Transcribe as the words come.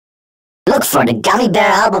Look for the Gummy Bear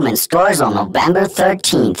album in stores on November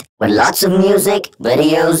 13th, with lots of music,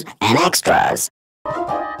 videos, and extras.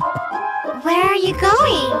 Where are you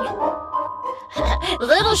going?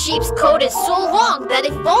 Little Sheep's coat is so long that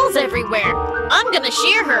it falls everywhere. I'm gonna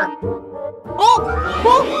shear her.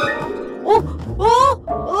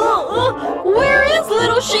 Where is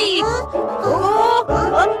Little Sheep?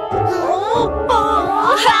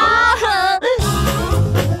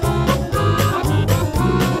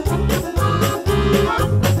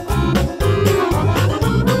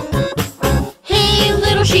 Hey,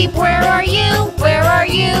 Little Sheep, where are you? Where are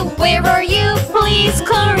you? Where are you? Police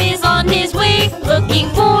car is on his way, looking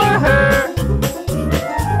for her.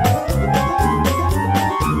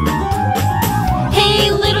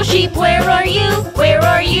 Hey, Little Sheep, where are you? Where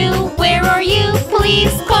are you? Where are you?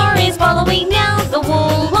 Police car is following now, the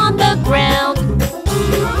wool on the ground.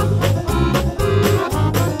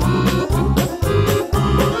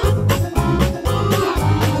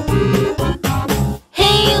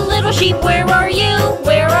 Hey, Little Sheep, where are you?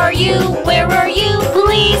 Where are you? Where are you?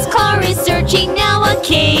 Police car is searching now, a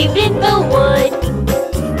cave in the wood.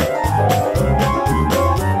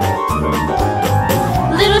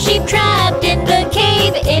 Little Sheep trapped in the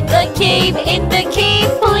cave, in the cave, in the cave.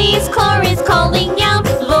 Police car is calling out,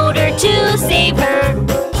 load her to save her.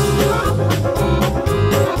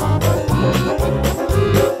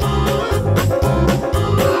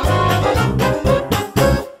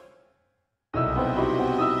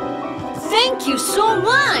 Thank you so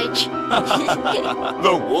much!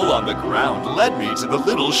 The wool on the ground led me to the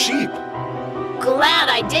Little Sheep. Glad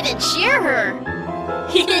I didn't shear her.